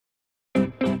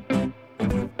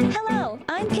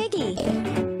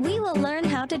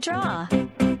to draw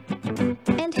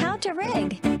and how to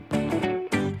rig.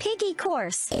 Piggy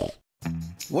course.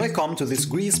 Welcome to this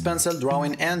grease pencil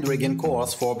drawing and rigging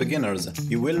course for beginners.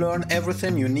 You will learn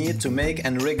everything you need to make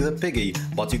and rig the piggy,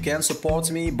 but you can support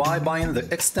me by buying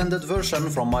the extended version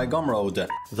from my Gumroad.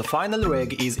 The final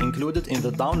rig is included in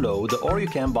the download, or you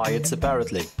can buy it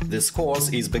separately. This course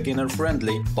is beginner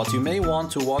friendly, but you may want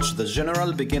to watch the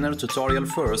general beginner tutorial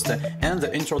first and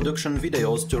the introduction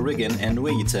videos to rigging and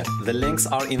weight. The links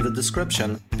are in the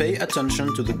description. Pay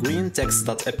attention to the green text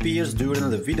that appears during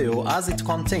the video, as it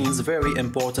contains very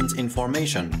important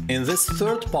information. In this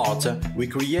third part, we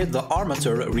create the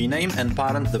armature, rename and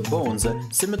parent the bones,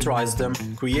 symmetrize them,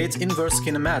 create inverse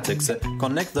kinematics,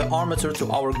 connect the armature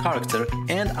to our character,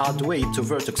 and add weight to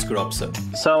vertex groups.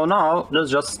 So now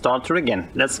let's just start rigging.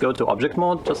 Let's go to object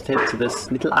mode, just hit this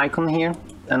little icon here,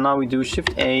 and now we do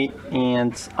Shift A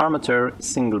and armature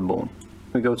single bone.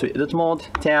 We go to edit mode,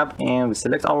 tab, and we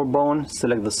select our bone,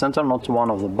 select the center, not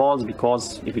one of the balls,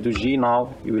 because if you do G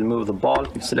now, you will move the ball.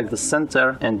 If you select the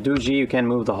center and do G, you can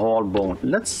move the whole bone.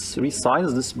 Let's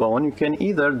resize this bone. You can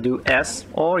either do S,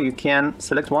 or you can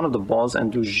select one of the balls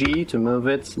and do G to move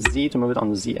it, Z to move it on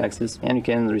the Z axis, and you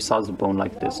can resize the bone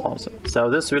like this also. So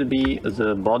this will be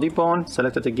the body bone.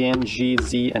 Select it again, G,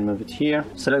 Z, and move it here.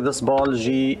 Select this ball,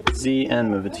 G, Z,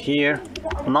 and move it here.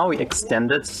 Now we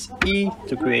extend it, E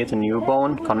to create a new bone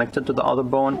connected to the other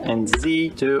bone, and Z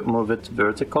to move it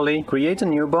vertically. Create a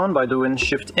new bone by doing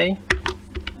Shift A.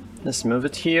 Let's move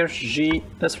it here, G,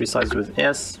 let's resize with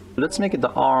S. Let's make it the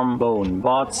arm bone,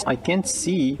 but I can't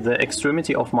see the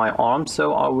extremity of my arm,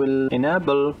 so I will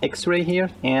enable X-ray here,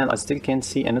 and I still can't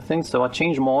see anything, so I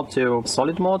change mode to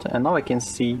solid mode, and now I can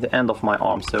see the end of my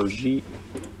arm. So G,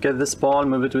 get this ball,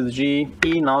 move it with G,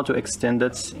 E now to extend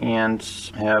it and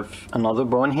have another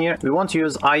bone here. We want to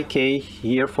use IK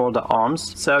here for the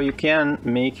arms, so you can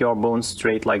make your bones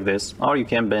straight like this, or you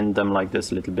can bend them like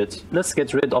this a little bit. Let's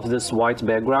get rid of this white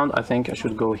background. I think I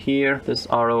should go here, this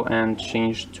arrow, and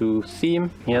change to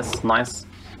theme. Yes, nice.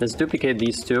 Let's duplicate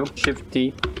these two, Shift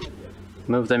T,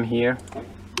 move them here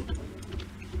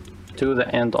to the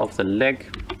end of the leg,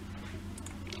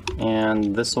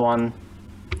 and this one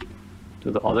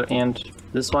to the other end,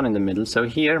 this one in the middle. So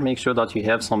here make sure that you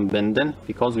have some bending,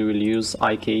 because we will use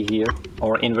IK here,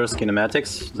 or inverse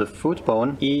kinematics. The foot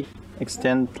bone, E,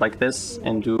 extend like this,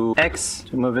 and do X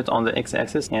to move it on the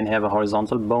X-axis and have a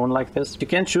horizontal bone like this. You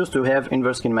can choose to have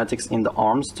inverse kinematics in the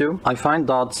arms too. I find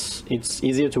that it's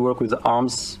easier to work with the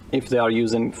arms if they are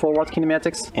using forward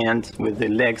kinematics, and with the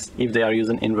legs if they are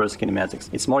using inverse kinematics.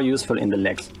 It's more useful in the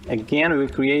legs. Again, we will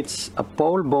create a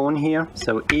pole bone here,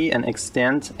 so E and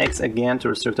extend, X again to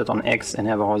restrict it on X and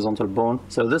have a horizontal bone.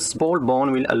 So this pole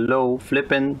bone will allow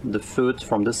flipping the foot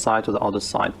from this side to the other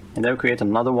side. And then we create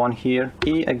another one here,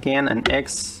 E again and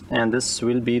X, and this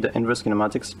will be the inverse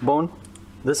kinematics bone.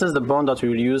 This is the bone that we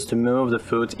will use to move the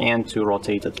foot and to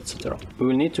rotate it, etc. We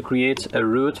will need to create a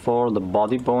root for the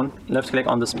body bone. Left click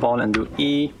on this ball and do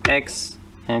E, X,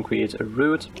 and create a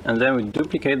root. And then we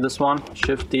duplicate this one,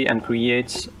 Shift D, and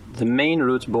create the main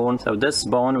root bone. So this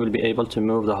bone will be able to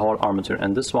move the whole armature,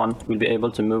 and this one will be able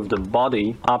to move the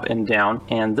body up and down,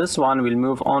 and this one will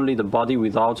move only the body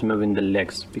without moving the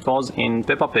legs, because in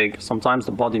Peppa Pig sometimes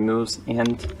the body moves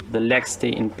and the legs stay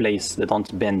in place, they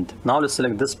don't bend. Now let's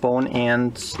select this bone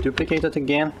and duplicate it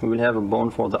again. We will have a bone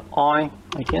for the eye.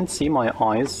 I can't see my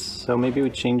eyes, so maybe we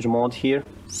change mode here.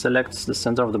 Select the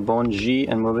center of the bone, G,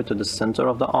 and move it to the center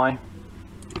of the eye.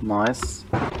 Nice.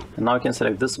 And now we can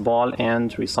select this ball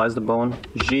and resize the bone,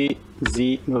 G,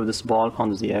 Z, move this ball on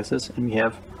the Z axis, and we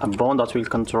have a bone that will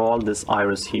control this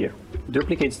iris here.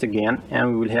 Duplicate it again, and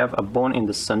we will have a bone in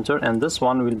the center, and this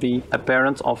one will be a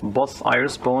parent of both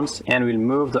iris bones, and will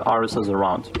move the irises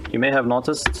around. You may have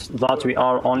noticed that we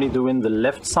are only doing the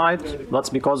left side. That's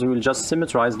because we will just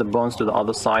symmetrize the bones to the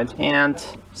other side and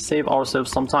save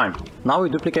ourselves some time. Now we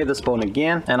duplicate this bone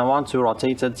again, and I want to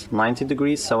rotate it 90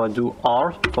 degrees, so I do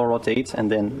R for rotate,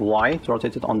 and then Y to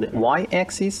rotate it on the Y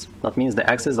axis. That means the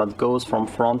axis that goes from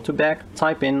front to back.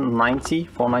 Type in 90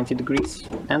 for 90 degrees,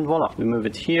 and voila, we move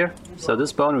it here. So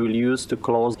this bone we will use to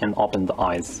close and open the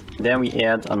eyes. Then we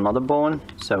add another bone,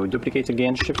 so we duplicate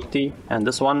again, Shift T, and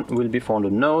this one will be for the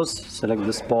nose. Select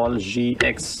this ball, G,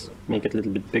 X, make it a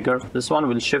little bit bigger. This one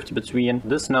will shift between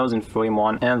this nose in frame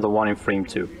 1 and the one in frame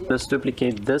 2. Let's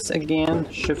duplicate this again,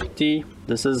 Shift T.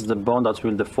 This is the bone that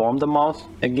will deform the mouth.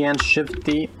 Again, Shift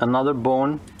T, another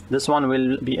bone. This one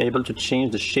will be able to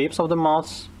change the shapes of the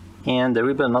mouth, and there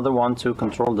will be another one to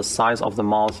control the size of the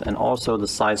mouth and also the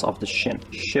size of the chin.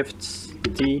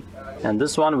 Shift D, and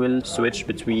this one will switch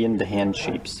between the hand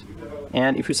shapes.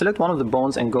 And if you select one of the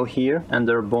bones and go here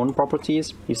under bone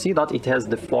properties, you see that it has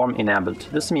deform enabled.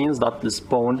 This means that this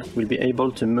bone will be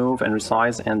able to move and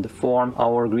resize and deform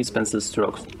our grease pencil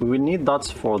strokes. We will need that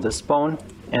for this bone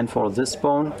and for this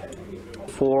bone,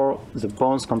 for the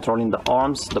bones controlling the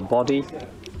arms, the body,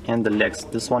 and the legs,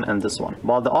 this one and this one.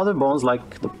 But the other bones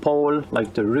like the pole,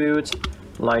 like the root,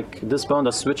 like this bone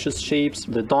that switches shapes,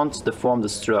 they don't deform the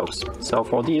strokes. So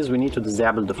for these we need to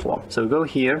disable deform. So go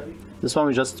here, this one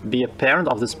will just be a parent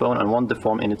of this bone and won't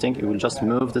deform anything. It will just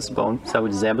move this bone. So we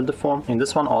disable deform. In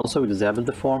this one also we disable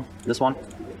deform. This one,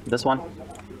 this one,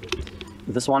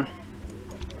 this one,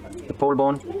 the pole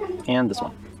bone, and this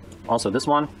one. Also this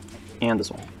one and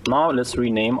this one. Now let's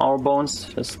rename our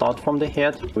bones. Let's start from the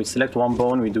head. We select one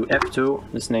bone, we do F2.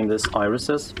 Let's name this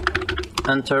irises.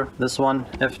 Enter this one,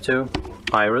 F2,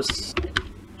 iris.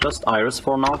 Just iris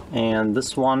for now. And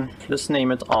this one, let's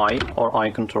name it eye or eye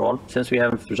control. Since we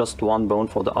have just one bone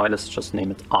for the eye, let's just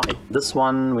name it eye. This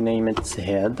one we name it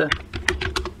head.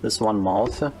 This one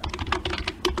mouth.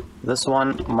 This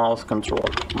one mouth control.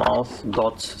 Mouth.ctrl.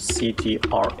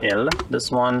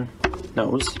 This one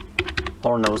nose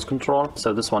or nose control.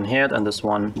 So this one head and this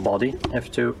one body.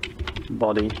 F2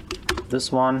 body.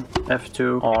 This one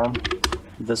F2 arm.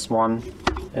 This one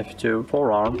F2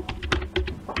 forearm.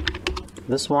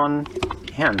 This one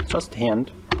hand, just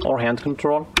hand or hand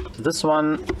control. This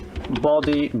one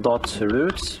body dot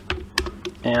root,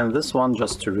 and this one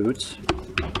just root.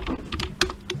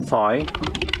 Thigh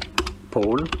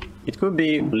pole. It could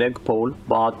be leg pole,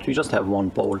 but we just have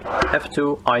one pole.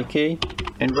 F2 IK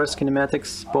inverse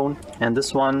kinematics bone, and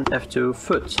this one F2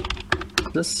 foot.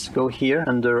 Let's go here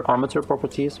under Armature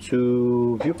properties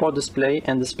to viewport display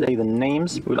and display the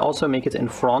names. We'll also make it in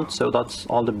front so that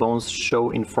all the bones show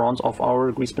in front of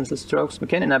our grease pencil strokes. We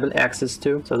can enable axis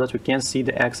too so that we can see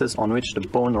the axis on which the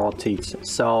bone rotates.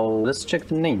 So let's check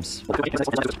the names.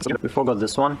 We forgot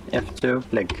this one,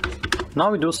 F2 leg.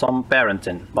 Now we do some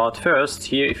parenting, but first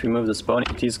here if we move this bone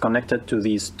it is connected to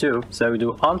these two, so we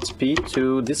do Alt P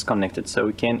to disconnect it. So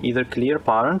we can either clear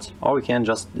parent or we can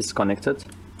just disconnect it.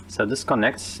 So this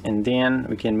connects and then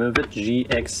we can move it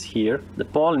GX here. The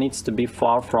pole needs to be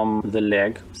far from the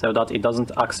leg so that it doesn't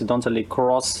accidentally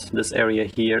cross this area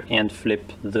here and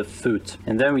flip the foot.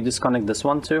 And then we disconnect this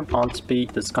one too. Alt P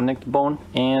disconnect bone,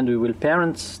 and we will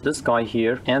parent this guy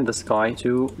here and this guy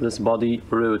to this body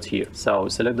root here. So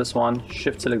select this one,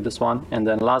 shift select this one, and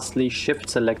then lastly shift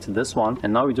select this one.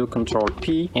 And now we do Control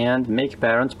P and make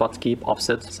parent but keep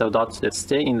offset so that it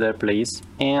stay in their place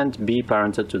and be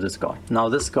parented to this guy. Now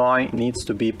this guy needs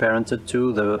to be parented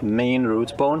to the main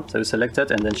root bone. So select it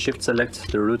and then shift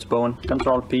select the root bone,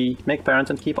 Control P, make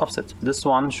parent and keep offset. This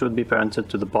one should be parented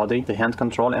to the body, the hand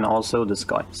control, and also this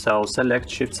guy. So select,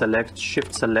 shift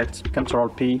select, Control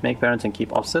P, make parent and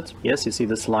keep offset. Yes, you see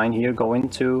this line here going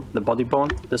to the body bone.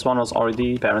 This one was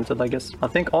already parented, I guess. I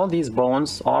think all these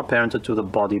bones are parented to the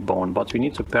body bone, but we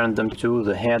need to parent them to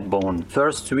the head bone.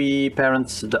 First we parent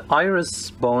the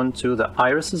iris bone to the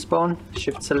irises bone,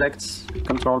 shift select,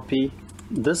 Control P.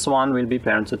 This one will be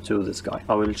parented to this guy.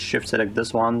 I will shift select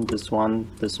this one, this one,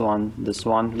 this one, this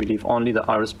one. We leave only the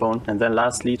iris bone. And then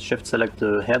lastly, shift select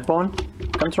the head bone.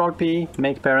 Control P,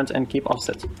 make parent and keep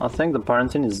offset. I think the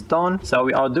parenting is done. So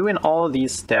we are doing all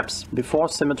these steps before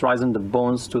symmetrizing the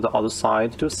bones to the other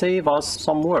side to save us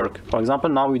some work. For example,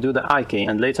 now we do the IK,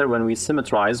 and later when we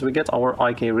symmetrize, we get our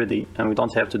IK ready and we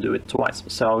don't have to do it twice.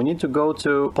 So we need to go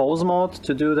to pose mode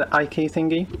to do the IK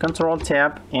thingy. Control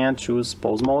tab and choose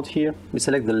pose mode here. We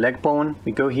select the leg bone.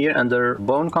 We go here under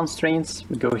bone constraints.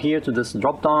 We go here to this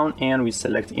drop down and we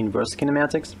select inverse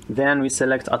kinematics. Then we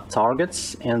select at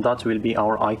targets, and that will be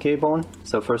our IK bone.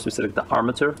 So first we select the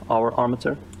armature, our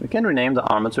armature. We can rename the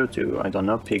armature to, I don't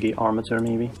know, piggy armature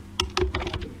maybe.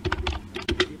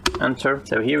 Enter.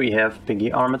 So here we have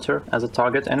piggy armature as a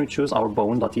target, and we choose our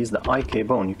bone, that is the IK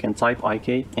bone. You can type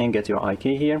IK and get your IK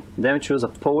here. Then we choose a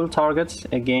pole target,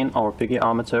 again our piggy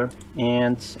armature,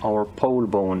 and our pole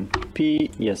bone. P,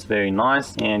 yes, very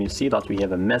nice. And you see that we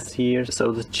have a mess here.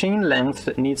 So the chain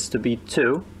length needs to be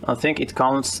 2. I think it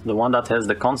counts the one that has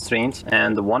the constraint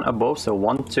and the one above, so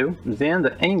 1, 2. Then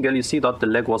the angle, you see that the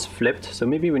leg was flipped, so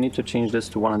maybe we need to change this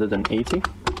to 180.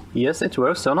 Yes, it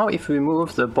works. So now if we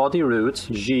move the body root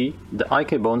G, the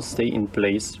IK bones stay in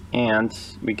place and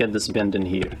we get this bend in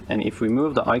here. And if we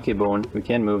move the IK bone, we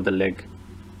can move the leg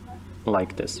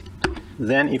like this.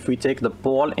 Then if we take the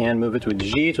pole and move it with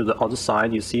G to the other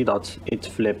side, you see that it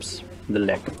flips the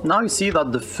leg. Now you see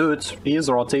that the foot is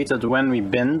rotated when we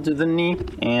bend the knee,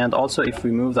 and also if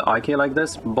we move the IK like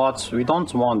this, but we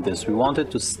don't want this. We want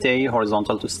it to stay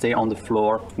horizontal, to stay on the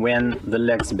floor when the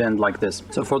legs bend like this.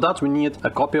 So for that we need a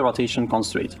copy rotation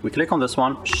constraint. We click on this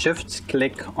one, shift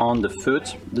click on the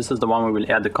foot. This is the one we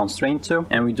will add the constraint to,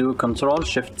 and we do Control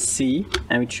Shift C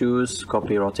and we choose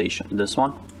copy rotation, this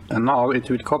one. And now it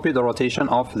will copy the rotation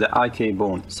of the IK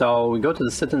bone. So we go to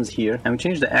the settings here and we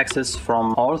change the axis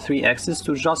from all three axes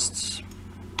to just...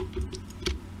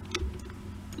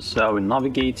 So we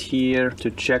navigate here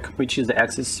to check which is the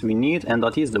axis we need, and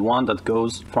that is the one that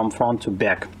goes from front to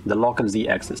back, the local Z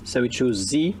axis. So we choose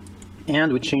Z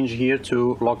and we change here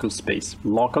to local space,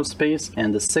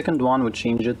 and the second one we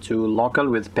change it to local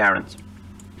with parent.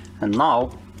 And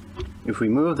now if we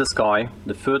move this guy,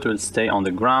 the foot will stay on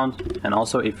the ground, and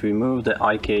also if we move the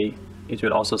IK, it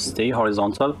will also stay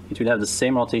horizontal. It will have the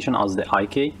same rotation as the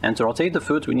IK, and to rotate the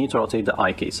foot we need to rotate the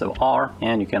IK, so R,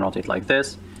 and you can rotate like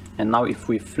this. And now if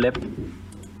we flip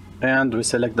and we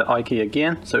select the IK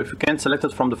again, so if you can't select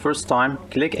it from the first time,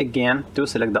 click again to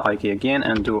select the IK again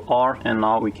and do R, and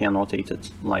now we can rotate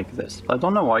it like this. I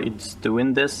don't know why it's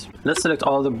doing this. Let's select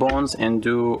all the bones and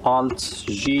do Alt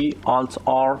G, Alt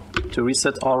R to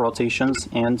reset our rotations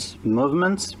and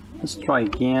movements. Let's try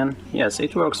again. Yes,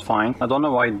 it works fine. I don't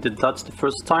know why it did that the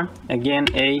first time. Again,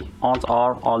 A, Alt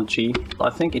R, Alt G. I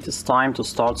think it is time to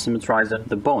start symmetrizing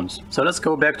the bones. So let's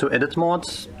go back to Edit Mode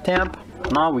tab.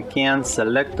 Now we can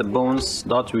select the bones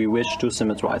that we wish to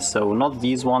symmetrize. So not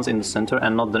these ones in the center,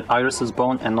 and not the irises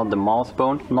bone, and not the mouth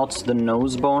bone, not the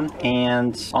nose bone,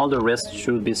 and all the rest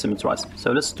should be symmetrized.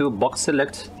 So let's do box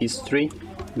select these three,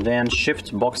 then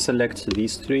shift box select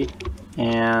these three,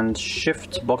 and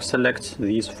shift box select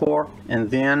these four,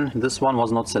 and then this one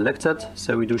was not selected,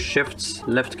 so we do shift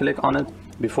left click on it.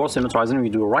 Before symmetrizing we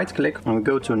do right click and we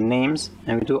go to names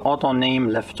and we do auto name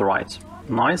left to right.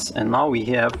 Nice. And now we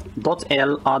have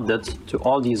 .l added to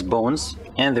all these bones,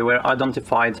 and they were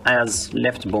identified as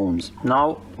left bones.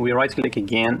 Now we right click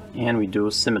again and we do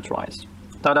symmetrize.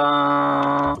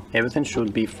 Ta-da! Everything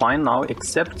should be fine now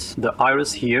except the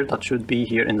iris here, that should be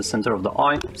here in the center of the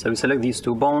eye. So we select these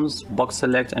two bones, box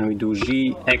select, and we do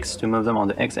G, X to move them on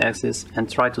the X-axis, and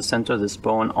try to center this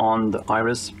bone on the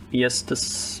iris. Yes,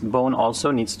 this bone also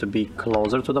needs to be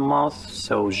closer to the mouth,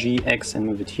 so G, X, and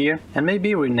move it here. And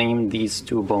maybe rename these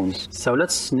two bones. So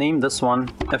let's name this one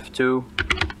F2,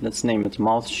 let's name it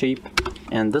mouth shape,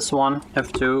 and this one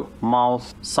F2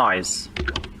 mouth size.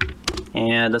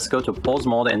 And let's go to pause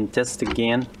mode and test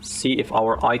again, see if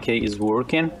our IK is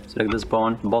working. Select this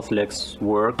bone, both legs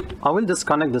work. I will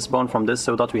disconnect this bone from this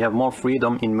so that we have more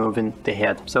freedom in moving the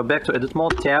head. So back to edit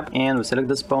mode tab, and we select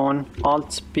this bone,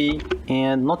 Alt P,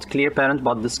 and not clear parent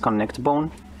but disconnect bone.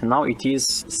 And now it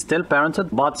is still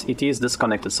parented, but it is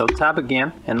disconnected. So tab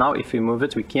again, and now if we move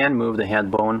it, we can move the head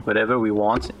bone wherever we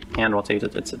want and rotate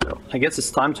it, etc. I guess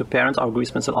it's time to parent our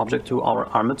grease pencil object to our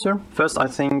armature. First, I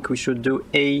think we should do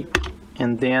A,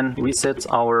 and then reset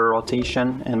our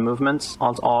rotation and movements,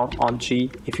 Alt R, Alt G.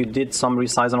 If you did some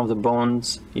resizing of the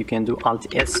bones, you can do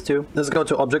Alt S too. Let's go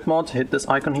to object mode, hit this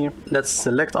icon here. Let's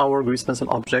select our grease pencil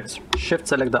object, shift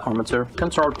select the armature,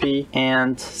 Control P,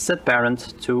 and set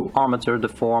parent to armature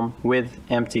deform with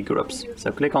empty groups.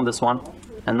 So click on this one.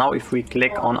 And now if we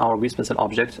click on our grease pencil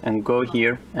object and go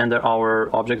here under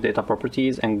our object data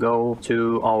properties and go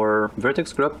to our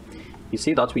vertex group, you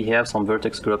see that we have some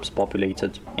vertex groups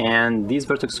populated, and these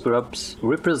vertex groups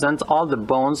represent all the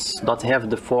bones that have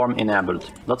deform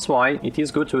enabled. That's why it is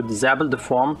good to disable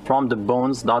deform from the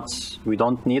bones that we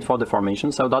don't need for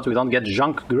deformation, so that we don't get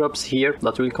junk groups here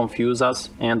that will confuse us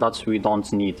and that we don't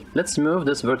need. Let's move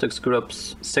this vertex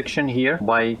groups section here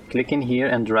by clicking here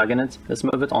and dragging it. Let's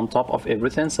move it on top of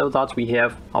everything so that we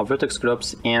have our vertex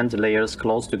groups and layers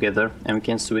close together, and we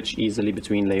can switch easily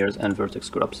between layers and vertex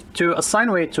groups. To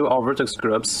assign weight to our vertex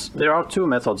groups, there are two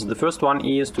methods. The first one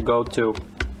is to go to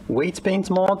weight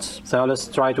paint mode. So let's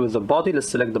try it with the body. Let's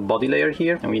select the body layer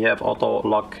here, and we have auto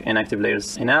lock inactive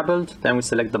layers enabled. Then we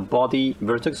select the body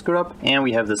vertex group, and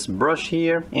we have this brush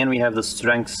here, and we have the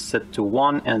strength set to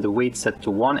 1 and the weight set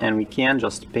to 1, and we can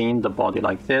just paint the body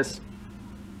like this.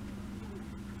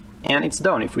 And it's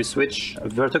done. If we switch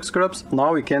vertex groups,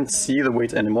 now we can't see the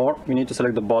weight anymore. We need to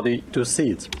select the body to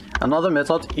see it. Another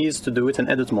method is to do it in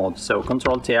edit mode. So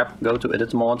Control tab, go to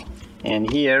edit mode,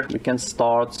 and here we can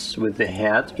start with the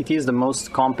head. It is the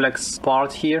most complex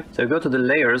part here. So go to the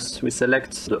layers, we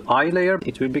select the eye layer.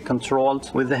 It will be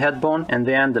controlled with the head bone, and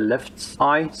then the left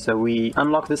eye. So we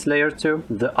unlock this layer too.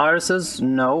 The irises,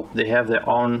 no, they have their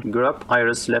own group,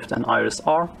 iris left and iris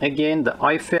R. Again, the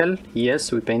eye fill,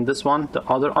 yes, we paint this one. The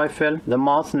other eye careful. The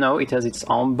mouth, no, it has its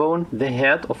own bone. The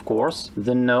head, of course.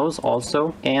 The nose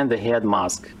also. And the head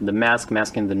mask. The mask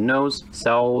masking the nose.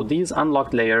 So these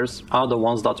unlocked layers are the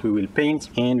ones that we will paint.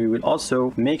 And we will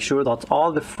also make sure that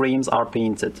all the frames are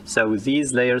painted. So with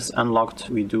these layers unlocked,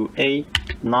 we do A.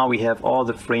 Now we have all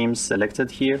the frames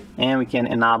selected here. And we can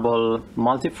enable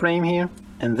multi-frame here.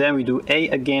 And then we do A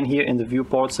again here in the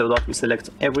viewport so that we select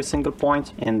every single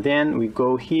point. And then we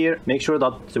go here, make sure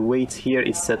that the weight here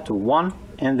is set to 1,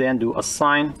 and then do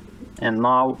assign. And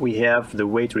now we have the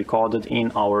weight recorded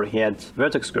in our head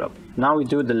vertex group. Now we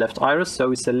do the left iris, so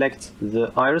we select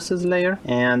the irises layer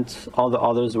and all the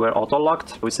others were auto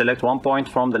locked. We select 1 point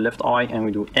from the left eye and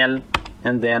we do L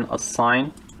and then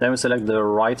assign. Then we select the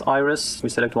right iris. We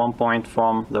select 1 point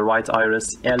from the right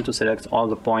iris, L to select all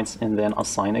the points and then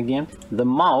assign again. The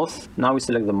mouth, now we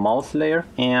select the mouth layer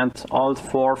and all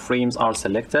 4 frames are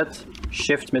selected.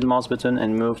 Shift middle mouse button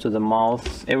and move to the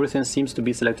mouth. Everything seems to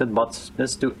be selected, but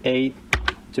let's do A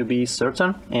to be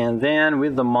certain. And then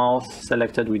with the mouth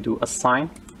selected, we do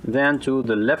assign. Then to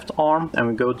the left arm and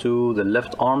we go to the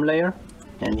left arm layer.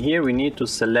 And here we need to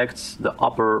select the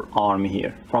upper arm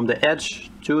here. From the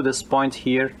edge to this point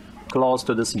here, close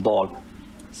to this ball.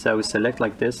 So we select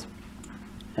like this.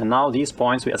 And now these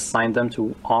points, we assign them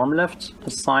to arm left,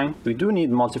 assign. We do need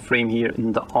multi-frame here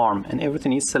in the arm and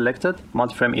everything is selected.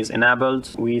 Multi-frame is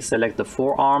enabled. We select the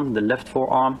forearm, the left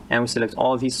forearm, and we select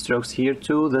all these strokes here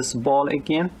to this ball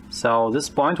again. So this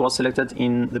point was selected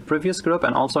in the previous group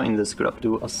and also in this group.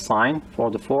 Do assign for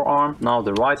the forearm. Now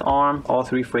the right arm, all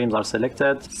 3 frames are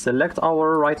selected. Select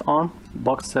our right arm,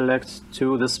 box select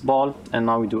to this ball, and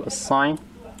now we do assign.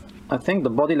 I think the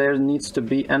body layer needs to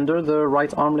be under the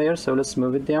right arm layer, so let's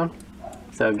move it down.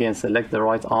 So again, select the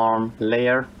right arm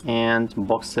layer and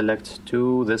box select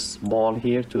to this ball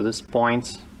here, to this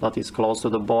point that is close to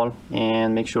the ball,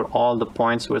 and make sure all the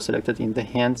points were selected in the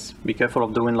hands. Be careful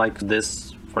of doing like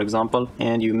this, for example,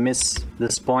 and you miss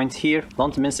this point here.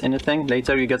 Don't miss anything.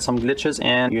 Later you get some glitches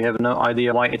and you have no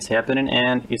idea why it's happening,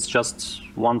 and it's just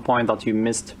 1 point that you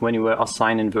missed when you were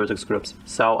assigning vertex groups.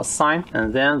 So assign,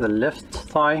 and then the left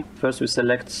thigh. First we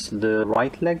select the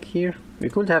right leg here. We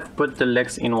could have put the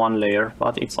legs in 1 layer,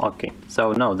 but it's okay.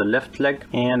 So no, the left leg,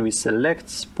 and we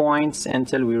select points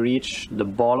until we reach the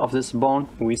ball of this bone.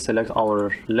 We select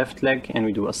our left leg and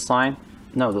we do assign.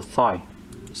 No, the thigh.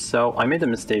 So I made a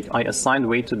mistake. I assigned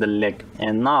weight to the leg,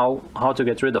 and now how to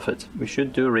get rid of it? We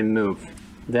should do remove.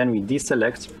 Then we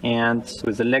deselect, and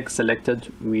with the leg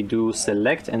selected we do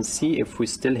select and see if we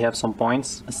still have some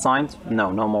points assigned.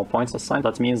 No more points assigned.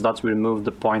 That means that we removed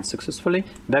the points successfully.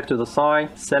 Back to the thigh,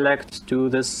 select to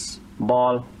this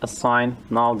ball, assign.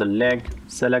 Now the leg,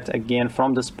 select again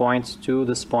from this point to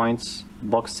this point,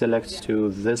 box select to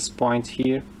this point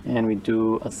here, and we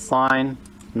do assign.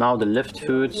 Now the left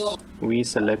foot, we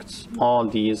select all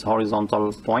these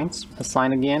horizontal points,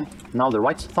 assign again. Now the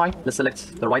right thigh, let's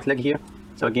select the right leg here.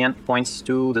 So again, points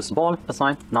to this ball,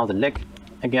 assign. Now the leg,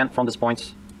 again from this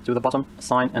point to the bottom,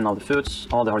 assign. And now the foot,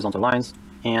 all the horizontal lines,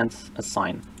 and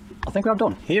assign. I think we are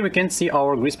done. Here we can't see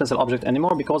our grease pencil object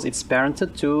anymore because it's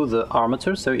parented to the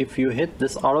armature. So if you hit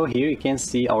this arrow here, you can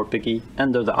see our piggy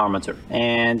under the armature.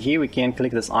 And here we can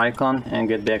click this icon and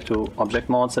get back to object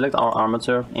mode, select our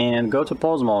armature and go to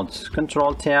pose mode,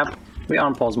 Control Tab. We are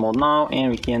in pose mode now and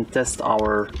we can test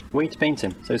our weight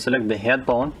painting. So you select the head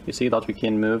bone, you see that we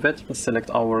can move it. Let's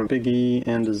select our piggy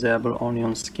and disable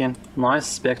onion skin.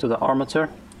 Nice, back to the armature.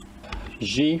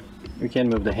 G, we can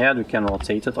move the head, we can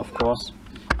rotate it of course.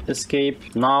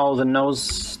 Escape. Now the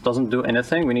nose doesn't do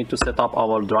anything. We need to set up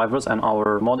our drivers and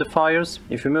our modifiers.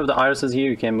 If you move the irises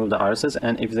here, you can move the irises,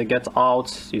 and if they get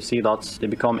out, you see that they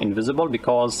become invisible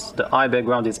because the eye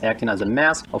background is acting as a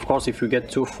mask. Of course, if you get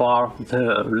too far,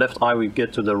 the left eye will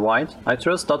get to the right. I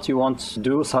trust that you won't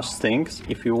do such things.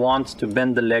 If you want to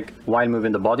bend the leg while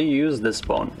moving the body, use this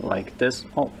bone like this.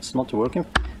 Oh, it's not working.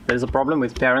 There is a problem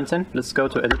with parenting. Let's go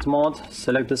to edit mode,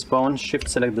 select this bone, shift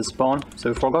select this bone.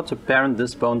 So we forgot to parent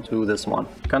this bone to this one.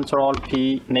 Control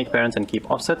P, make parent and keep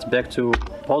offset. Back to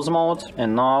pose mode,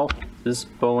 and now this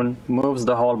bone moves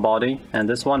the whole body, and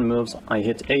this one moves. I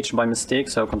hit H by mistake,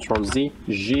 so Control Z.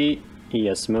 G,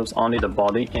 yes, moves only the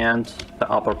body and the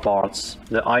upper parts.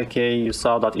 The IK, you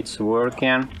saw that it's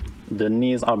working. The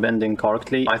knees are bending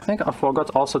correctly. I think I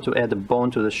forgot also to add a bone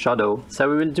to the shadow, so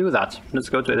we will do that. Let's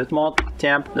go to edit mode,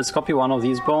 tab. Let's copy one of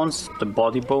these bones, the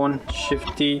body bone,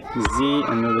 Shift T, Z,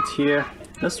 and move it here.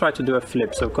 Let's try to do a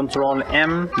flip. So Control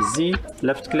M, Z,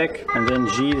 left click, and then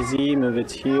G, Z, move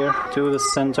it here to the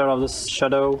center of this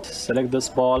shadow. Select this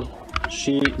ball,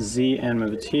 G, Z, and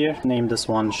move it here. Name this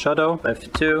one shadow,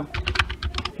 F2.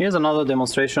 Here's another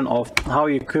demonstration of how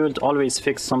you could always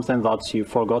fix something that you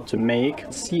forgot to make.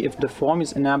 See if the form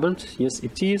is enabled. Yes,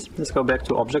 it is. Let's go back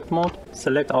to object mode,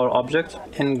 select our object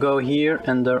and go here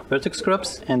under vertex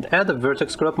groups and add a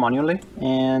vertex group manually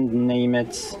and name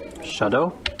it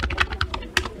shadow.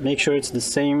 Make sure it's the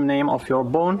same name of your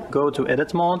bone. Go to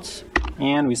edit mode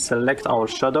and we select our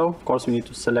shadow. Of course, we need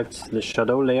to select the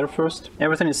shadow layer first.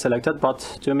 Everything is selected, but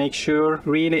to make sure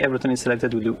really everything is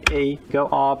selected, we do A, go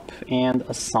up and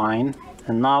assign.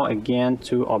 And now again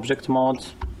to object mode,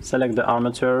 select the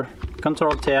armature,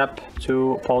 Control tap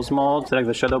to pause mode, select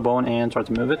the shadow bone and try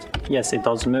to move it. Yes, it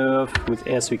does move. With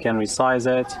S we can resize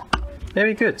it.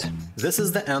 Very good. This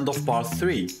is the end of part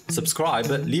 3. Subscribe,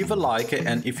 leave a like,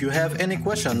 and if you have any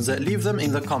questions, leave them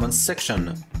in the comments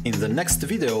section. In the next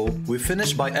video, we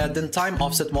finish by adding time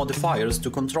offset modifiers to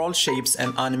control shapes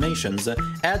and animations,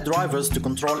 add drivers to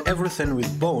control everything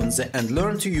with bones, and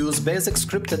learn to use basic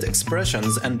scripted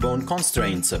expressions and bone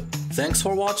constraints. Thanks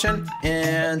for watching,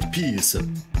 and peace!